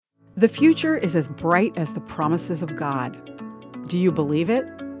The future is as bright as the promises of God. Do you believe it?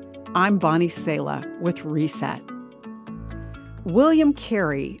 I'm Bonnie Sala with Reset. William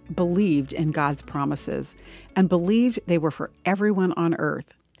Carey believed in God's promises and believed they were for everyone on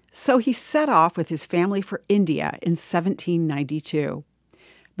earth. So he set off with his family for India in 1792.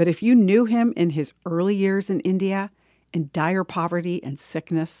 But if you knew him in his early years in India, in dire poverty and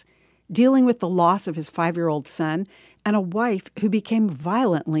sickness, dealing with the loss of his 5-year-old son and a wife who became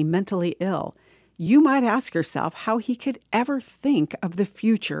violently mentally ill, you might ask yourself how he could ever think of the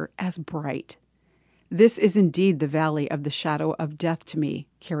future as bright. This is indeed the valley of the shadow of death to me,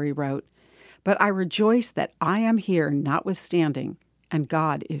 Carey wrote, but I rejoice that I am here notwithstanding, and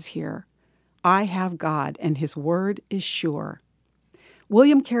God is here. I have God, and his word is sure.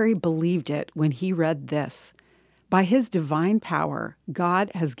 William Carey believed it when he read this. By his divine power,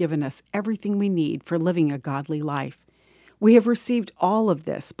 God has given us everything we need for living a godly life. We have received all of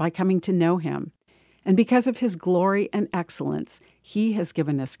this by coming to know him. And because of his glory and excellence, he has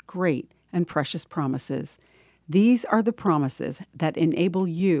given us great and precious promises. These are the promises that enable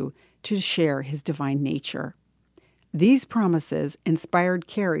you to share his divine nature. These promises inspired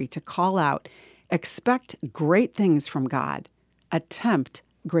Carey to call out, expect great things from God. Attempt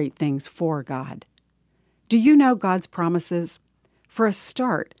great things for God. Do you know God's promises? For a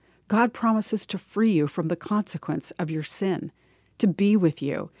start, God promises to free you from the consequence of your sin, to be with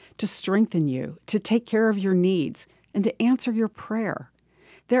you, to strengthen you, to take care of your needs, and to answer your prayer.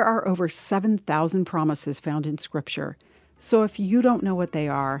 There are over 7,000 promises found in Scripture, so if you don't know what they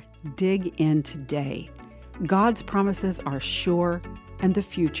are, dig in today. God's promises are sure, and the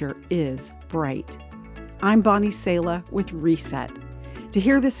future is bright. I'm Bonnie Sala with Reset. To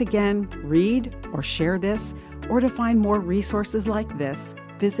hear this again, read or share this, or to find more resources like this,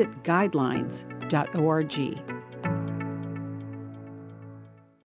 visit guidelines.org.